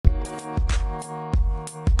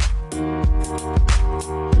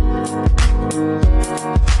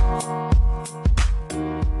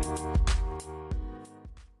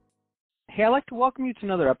Hey, I'd like to welcome you to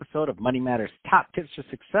another episode of Money Matters Top Tips for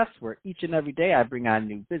Success, where each and every day I bring on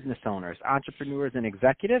new business owners, entrepreneurs, and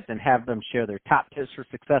executives and have them share their top tips for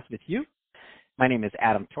success with you. My name is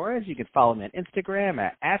Adam Torres. You can follow me on Instagram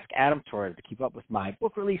at Ask Adam Torres to keep up with my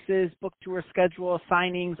book releases, book tour schedule,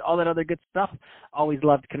 signings, all that other good stuff. Always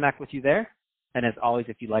love to connect with you there. And as always,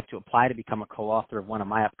 if you'd like to apply to become a co-author of one of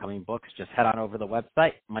my upcoming books, just head on over to the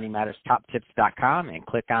website, moneymatterstoptips.com, and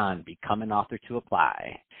click on Become an Author to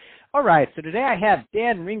apply. All right, so today I have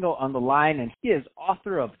Dan Ringo on the line, and he is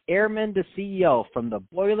author of Airman to CEO, From the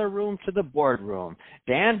Boiler Room to the Boardroom.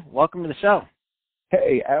 Dan, welcome to the show.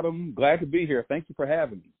 Hey, Adam, glad to be here. Thank you for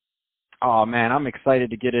having me. Oh, man, I'm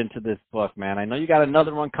excited to get into this book, man. I know you got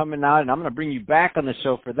another one coming out, and I'm going to bring you back on the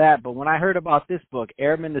show for that. But when I heard about this book,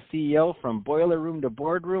 Airman to CEO, From Boiler Room to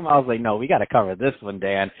Boardroom, I was like, no, we got to cover this one,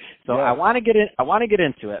 Dan. So yeah. I want to get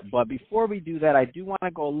into it. But before we do that, I do want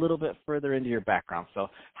to go a little bit further into your background.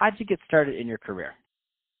 So how'd you get started in your career?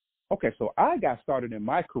 Okay, so I got started in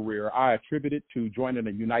my career. I attribute it to joining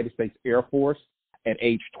the United States Air Force at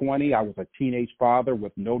age 20. I was a teenage father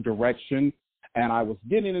with no direction. And I was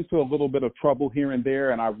getting into a little bit of trouble here and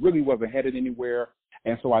there, and I really wasn't headed anywhere.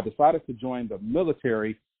 And so I decided to join the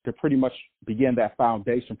military to pretty much begin that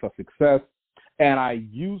foundation for success. And I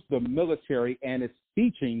used the military and its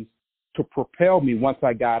teachings to propel me once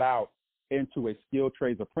I got out into a skilled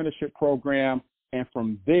trades apprenticeship program. And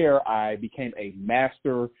from there, I became a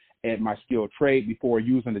master at my skilled trade before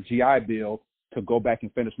using the GI Bill to go back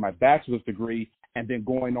and finish my bachelor's degree, and then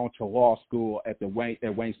going on to law school at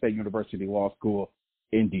Wayne State University Law School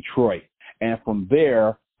in Detroit. And from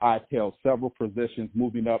there, I've held several positions,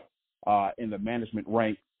 moving up in the management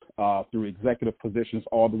ranks through executive positions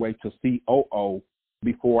all the way to COO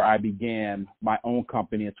before I began my own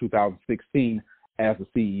company in 2016 as a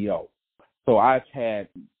CEO. So I've had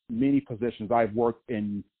many positions. I've worked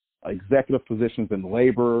in executive positions in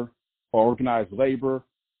labor, organized labor,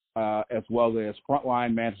 as well as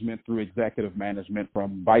frontline management through executive management,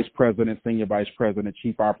 from vice president, senior vice president,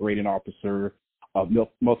 chief operating officer of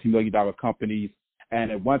multi-million-dollar companies.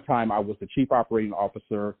 And at one time, I was the chief operating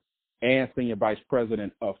officer and senior vice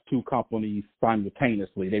president of two companies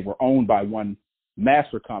simultaneously. They were owned by one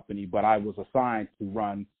master company, but I was assigned to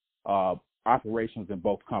run operations in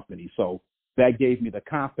both companies. So that gave me the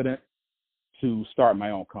confidence to start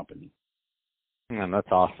my own company. Man,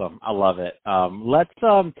 that's awesome. I love it. I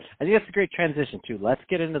think that's a great transition too. Let's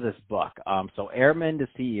get into this book. So Airman to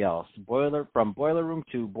CEO, From Boiler Room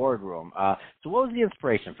to Boardroom. So what was the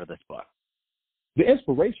inspiration for this book? The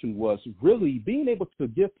inspiration was really being able to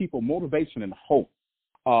give people motivation and hope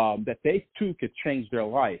that they too could change their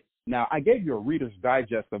life. Now, I gave you a Reader's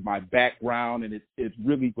Digest of my background, and it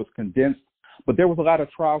really was condensed, but there was a lot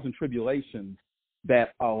of trials and tribulations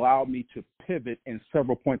that allowed me to pivot in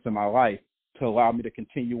several points in my life to allow me to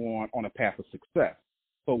continue on a path of success.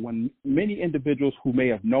 So when many individuals who may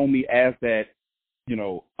have known me as that,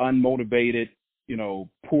 unmotivated,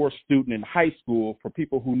 poor student in high school, for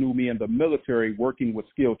people who knew me in the military working with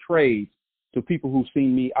skilled trades, to people who've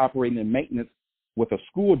seen me operating in maintenance with a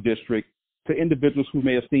school district, to individuals who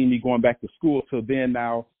may have seen me going back to school, to then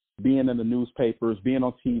now being in the newspapers, being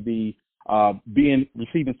on TV,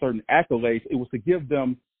 receiving certain accolades, it was to give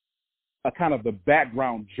them a kind of the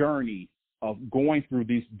background journey of going through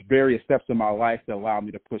these various steps in my life that allowed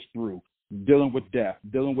me to push through, dealing with death,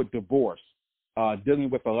 dealing with divorce, dealing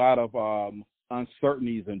with a lot of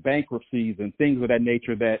uncertainties and bankruptcies and things of that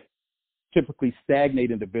nature that typically stagnate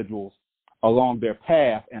individuals along their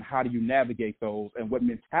path, and how do you navigate those, and what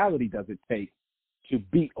mentality does it take to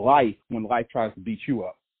beat life when life tries to beat you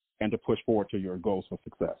up and to push forward to your goals for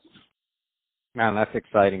success. Man, that's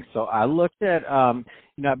exciting. So I looked at, I've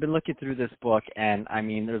been looking through this book, and I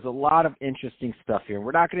mean, there's a lot of interesting stuff here.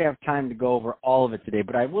 We're not going to have time to go over all of it today,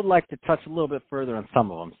 but I would like to touch a little bit further on some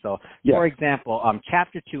of them. So, For example,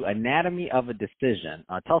 Chapter 2, Anatomy of a Decision.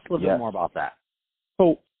 Tell us a little bit more about that.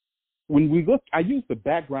 So when we look, I use the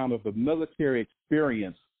background of the military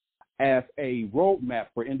experience as a roadmap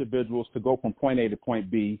for individuals to go from point A to point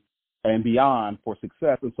B and beyond for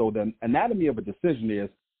success. And so the anatomy of a decision is,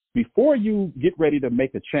 before you get ready to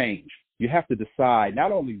make a change, you have to decide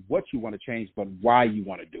not only what you want to change, but why you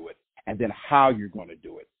want to do it, and then how you're going to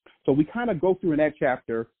do it. So we kind of go through in that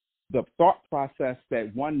chapter the thought process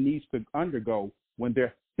that one needs to undergo when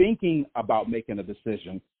they're thinking about making a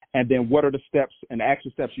decision, and then what are the steps and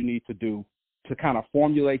action steps you need to do to kind of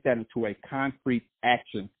formulate that into a concrete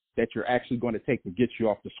action that you're actually going to take to get you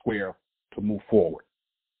off the square to move forward.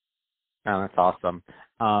 Oh, that's awesome.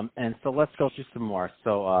 And so let's go through some more.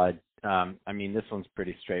 So I mean, this one's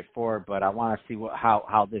pretty straightforward, but I want to see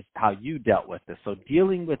how you dealt with this. So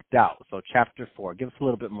dealing with doubt. So chapter 4, give us a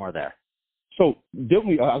little bit more there. So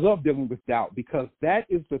I love dealing with doubt, because that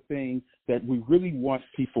is the thing that we really want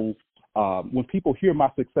people. When people hear my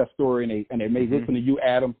success story and they may listen to you,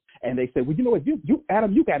 Adam, and they say, well, you know what, you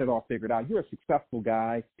Adam, you got it all figured out. You're a successful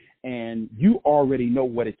guy, and you already know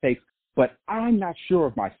what it takes. But I'm not sure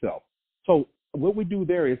of myself. So what we do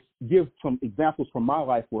there is give some examples from my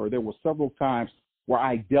life where there were several times where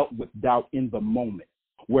I dealt with doubt in the moment,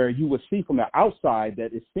 where you would see from the outside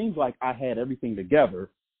that it seems like I had everything together,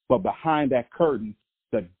 but behind that curtain,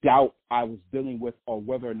 the doubt I was dealing with, or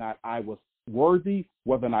whether or not I was worthy,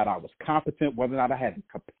 whether or not I was competent, whether or not I had the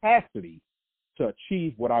capacity to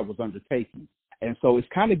achieve what I was undertaking. And so it's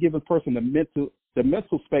kind of giving a person the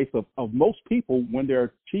mental space of most people when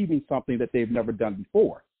they're achieving something that they've never done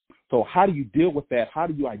before. So how do you deal with that? How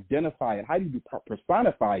do you identify it? How do you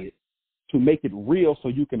personify it to make it real so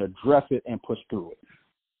you can address it and push through it?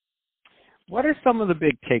 What are some of the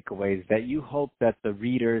big takeaways that you hope that the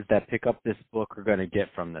readers that pick up this book are going to get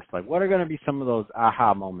from this? Like, what are going to be some of those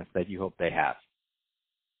aha moments that you hope they have?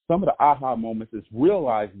 Some of the aha moments is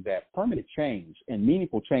realizing that permanent change and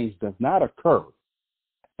meaningful change does not occur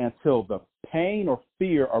until the pain or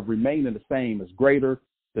fear of remaining the same is greater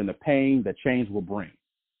than the pain that change will bring.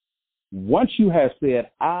 Once you have said,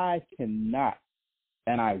 I cannot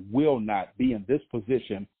and I will not be in this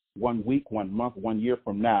position 1 week, 1 month, 1 year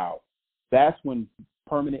from now, that's when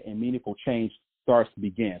permanent and meaningful change starts to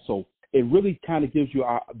begin. So it really kind of gives you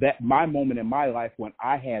that my moment in my life when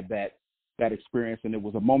I had that experience, and it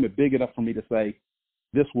was a moment big enough for me to say,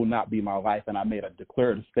 this will not be my life, and I made a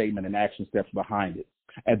declarative statement and action steps behind it.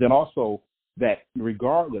 And then also that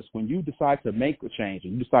regardless, when you decide to make the change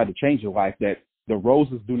and you decide to change your life, that the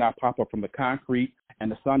roses do not pop up from the concrete and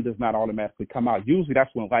the sun does not automatically come out. Usually that's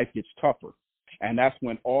when life gets tougher. And that's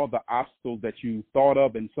when all the obstacles that you thought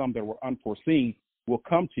of and some that were unforeseen will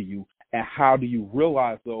come to you. And how do you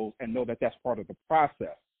realize those and know that that's part of the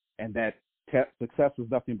process, and that success is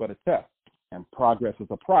nothing but a test and progress is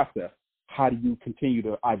a process? How do you continue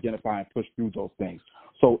to identify and push through those things?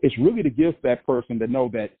 So it's really to give that person to know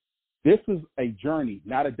that this is a journey,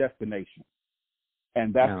 not a destination.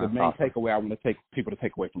 And that's the main takeaway I want to take people to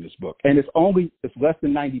take away from this book. And it's less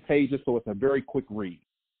than 90 pages, so it's a very quick read.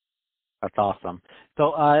 That's awesome.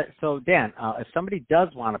 So Dan, if somebody does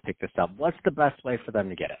want to pick this up, what's the best way for them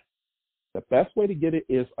to get it? The best way to get it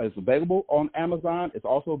is available on Amazon. It's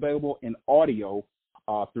also available in audio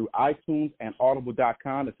through iTunes and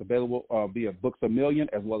Audible.com. It's available via Books A Million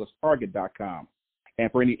as well as Target.com. And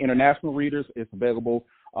for any international readers, it's available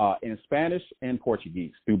in Spanish and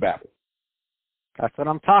Portuguese through Babbel. That's what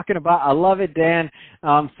I'm talking about. I love it, Dan.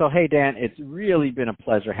 So, hey, Dan, it's really been a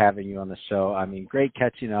pleasure having you on the show. I mean, great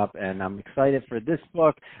catching up, and I'm excited for this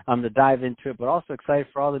book to dive into it, but also excited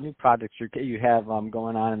for all the new projects you have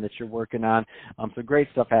going on and that you're working on. So great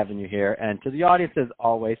stuff having you here. And to the audience, as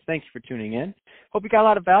always, thank you for tuning in. Hope you got a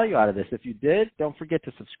lot of value out of this. If you did, don't forget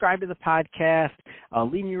to subscribe to the podcast,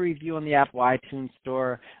 leave me a review on the Apple iTunes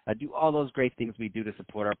Store, do all those great things we do to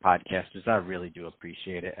support our podcasters. I really do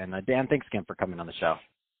appreciate it. And Dan, thanks again for coming on the show.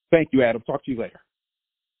 Thank you, Adam. Talk to you later.